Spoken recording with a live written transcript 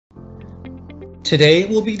Today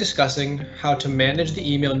we'll be discussing how to manage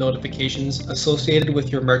the email notifications associated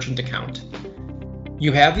with your merchant account.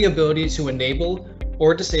 You have the ability to enable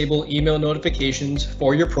or disable email notifications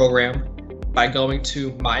for your program by going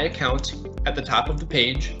to My Account at the top of the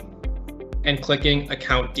page and clicking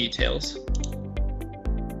Account Details.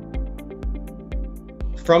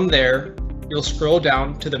 From there, you'll scroll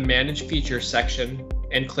down to the Manage Features section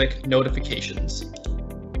and click Notifications.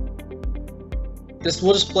 This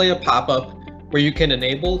will display a pop-up where you can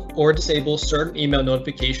enable or disable certain email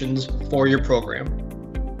notifications for your program.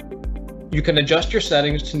 You can adjust your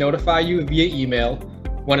settings to notify you via email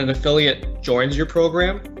when an affiliate joins your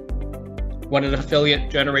program, when an affiliate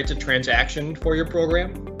generates a transaction for your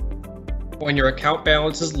program, when your account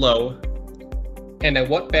balance is low, and at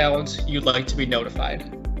what balance you'd like to be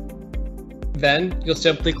notified. Then you'll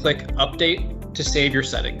simply click Update to save your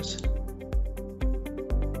settings.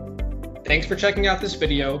 Thanks for checking out this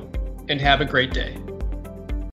video, and have a great day.